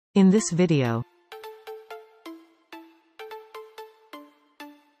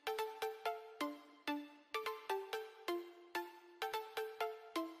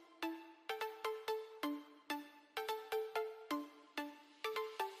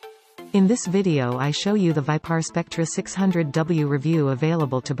In this video, I show you the Viparspectra 600W review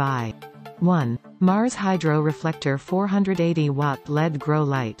available to buy. 1. Mars Hydro Reflector 480 Watt LED Grow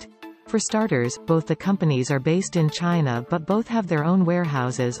Light. For starters, both the companies are based in China but both have their own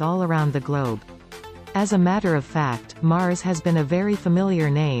warehouses all around the globe. As a matter of fact, Mars has been a very familiar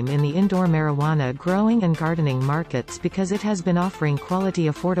name in the indoor marijuana growing and gardening markets because it has been offering quality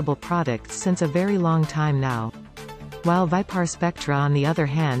affordable products since a very long time now. While Viparspectra on the other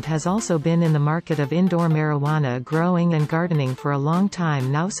hand has also been in the market of indoor marijuana growing and gardening for a long time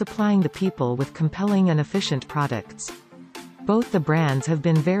now, supplying the people with compelling and efficient products. Both the brands have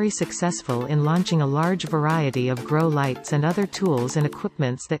been very successful in launching a large variety of grow lights and other tools and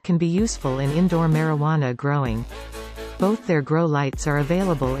equipments that can be useful in indoor marijuana growing. Both their grow lights are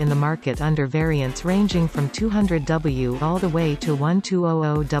available in the market under variants ranging from 200W all the way to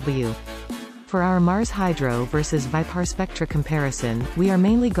 1200W. For our Mars Hydro versus Viparspectra comparison, we are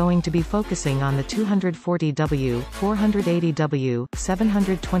mainly going to be focusing on the 240W, 480W,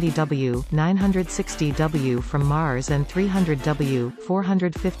 720W, 960W from Mars and 300W,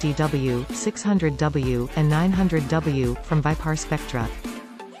 450W, 600W, and 900W from Viparspectra.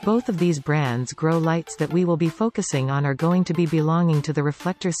 Both of these brands' grow lights that we will be focusing on are going to be belonging to the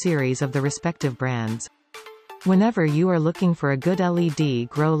Reflector series of the respective brands. Whenever you are looking for a good LED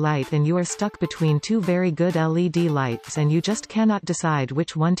grow light and you are stuck between two very good LED lights and you just cannot decide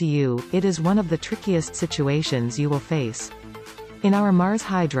which one to use, it is one of the trickiest situations you will face. In our Mars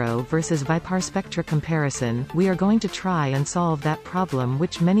Hydro versus Viparspectra comparison, we are going to try and solve that problem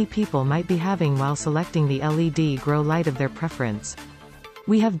which many people might be having while selecting the LED grow light of their preference.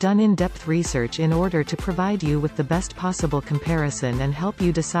 We have done in-depth research in order to provide you with the best possible comparison and help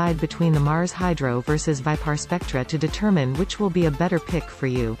you decide between the Mars Hydro versus Viparspectra to determine which will be a better pick for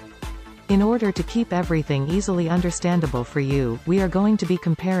you. In order to keep everything easily understandable for you, we are going to be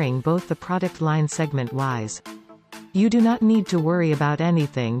comparing both the product line segment-wise. You do not need to worry about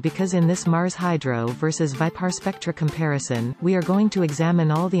anything because in this Mars Hydro versus Viparspectra comparison, we are going to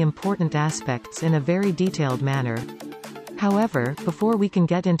examine all the important aspects in a very detailed manner. However, before we can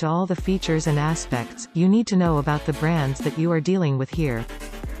get into all the features and aspects, you need to know about the brands that you are dealing with here.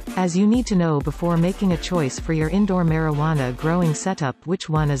 As you need to know before making a choice for your indoor marijuana growing setup which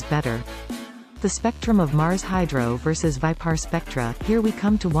one is better. The spectrum of Mars Hydro versus Viparspectra. Here we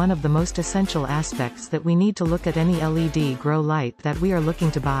come to one of the most essential aspects that we need to look at any LED grow light that we are looking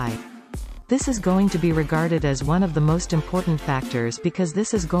to buy. This is going to be regarded as one of the most important factors because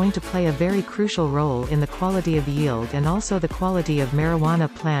this is going to play a very crucial role in the quality of yield and also the quality of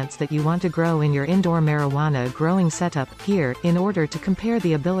marijuana plants that you want to grow in your indoor marijuana growing setup. Here, in order to compare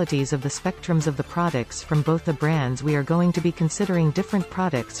the abilities of the spectrums of the products from both the brands, we are going to be considering different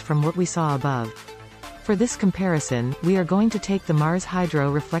products from what we saw above. For this comparison, we are going to take the Mars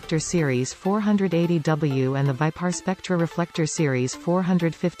Hydro Reflector Series 480W and the Viparspectra Reflector Series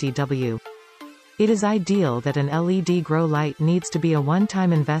 450W. It is ideal that an LED grow light needs to be a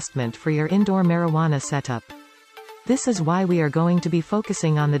one-time investment for your indoor marijuana setup. This is why we are going to be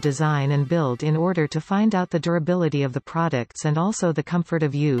focusing on the design and build in order to find out the durability of the products and also the comfort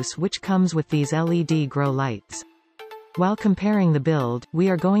of use which comes with these LED grow lights. While comparing the build, we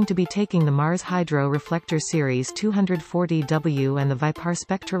are going to be taking the Mars Hydro Reflector Series 240W and the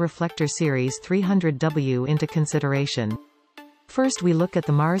Viparspectra Reflector Series 300W into consideration. First we look at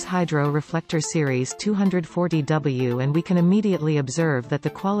the Mars Hydro Reflector Series 240W and we can immediately observe that the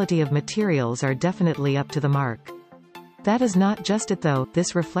quality of materials are definitely up to the mark. That is not just it though,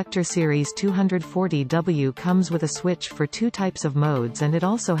 this Reflector Series 240W comes with a switch for two types of modes and it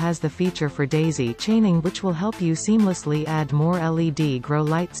also has the feature for daisy chaining which will help you seamlessly add more LED grow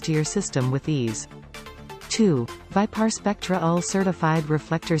lights to your system with ease. 2. Viparspectra UL Certified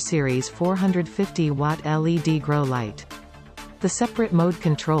Reflector Series 450 Watt LED Grow Light. The separate mode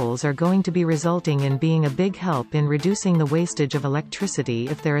controls are going to be resulting in being a big help in reducing the wastage of electricity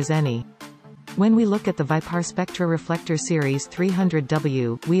if there is any. When we look at the Viparspectra Reflector Series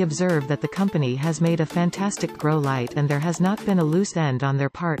 300W, we observe that the company has made a fantastic grow light and there has not been a loose end on their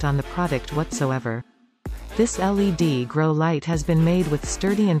part on the product whatsoever. This LED grow light has been made with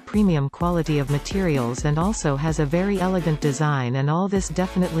sturdy and premium quality of materials and also has a very elegant design, and all this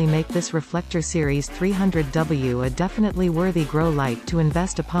definitely make this Reflector Series 300W a definitely worthy grow light to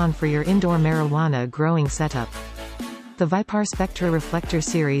invest upon for your indoor marijuana growing setup. The Viparspectra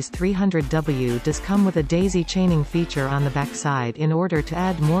Reflector-Series 300W does come with a daisy chaining feature on the backside in order to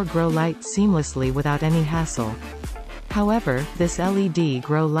add more grow lights seamlessly without any hassle. However, this LED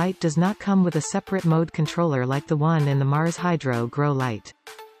grow light does not come with a separate mode controller like the one in the Mars Hydro grow light.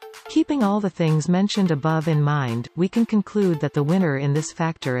 Keeping all the things mentioned above in mind, we can conclude that the winner in this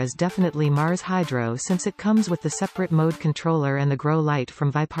factor is definitely Mars Hydro, since it comes with the separate mode controller and the grow light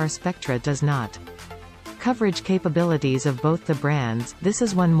from Viparspectra does not. Coverage capabilities of both the brands. This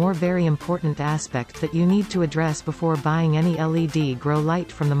is one more very important aspect that you need to address before buying any LED grow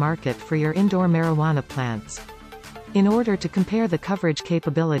light from the market for your indoor marijuana plants. In order to compare the coverage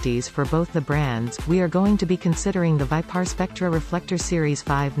capabilities for both the brands, we are going to be considering the Viparspectra Reflector-Series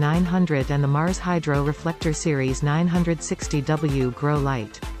 5900 and the Mars Hydro Reflector-Series 960W grow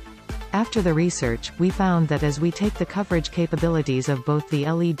light. After the research, we found that as we take the coverage capabilities of both the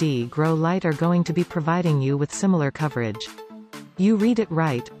LED grow light are going to be providing you with similar coverage. You read it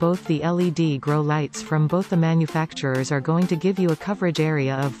right, both the LED grow lights from both the manufacturers are going to give you a coverage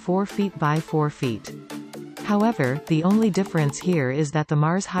area of 4 feet by 4 feet. However, the only difference here is that the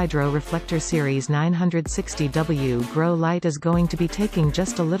Mars Hydro Reflector-Series 960W grow light is going to be taking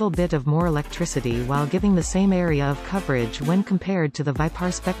just a little bit of more electricity while giving the same area of coverage when compared to the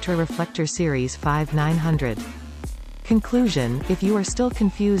Viparspectra Reflector-Series 5900. Conclusion: if you are still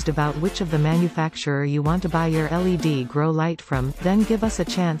confused about which of the manufacturer you want to buy your LED grow light from, then give us a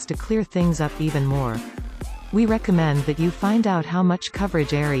chance to clear things up even more. We recommend that you find out how much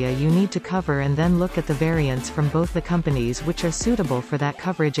coverage area you need to cover and then look at the variants from both the companies which are suitable for that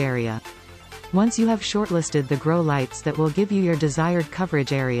coverage area. Once you have shortlisted the grow lights that will give you your desired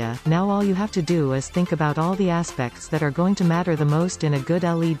coverage area, now all you have to do is think about all the aspects that are going to matter the most in a good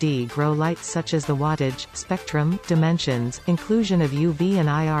LED grow light, such as the wattage, spectrum, dimensions, inclusion of UV and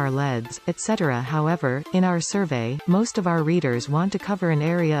IR LEDs, etc. However, in our survey, most of our readers want to cover an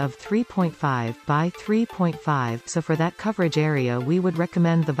area of 3.5 by 3.5, so for that coverage area we would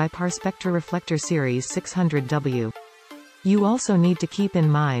recommend the Viparspectra Reflector-Series 600W. You also need to keep in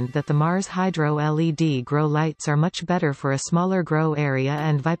mind that the Mars Hydro LED grow lights are much better for a smaller grow area,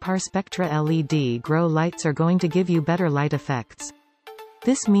 and Viparspectra LED grow lights are going to give you better light effects.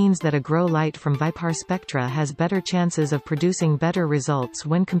 This means that a grow light from Viparspectra has better chances of producing better results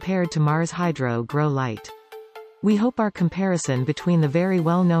when compared to Mars Hydro grow light. We hope our comparison between the very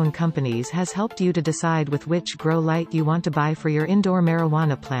well-known companies has helped you to decide with which grow light you want to buy for your indoor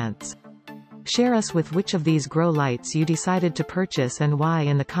marijuana plants. Share us with which of these grow lights you decided to purchase and why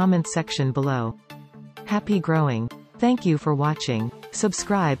in the comments section below. Happy growing! Thank you for watching.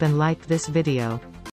 Subscribe and like this video.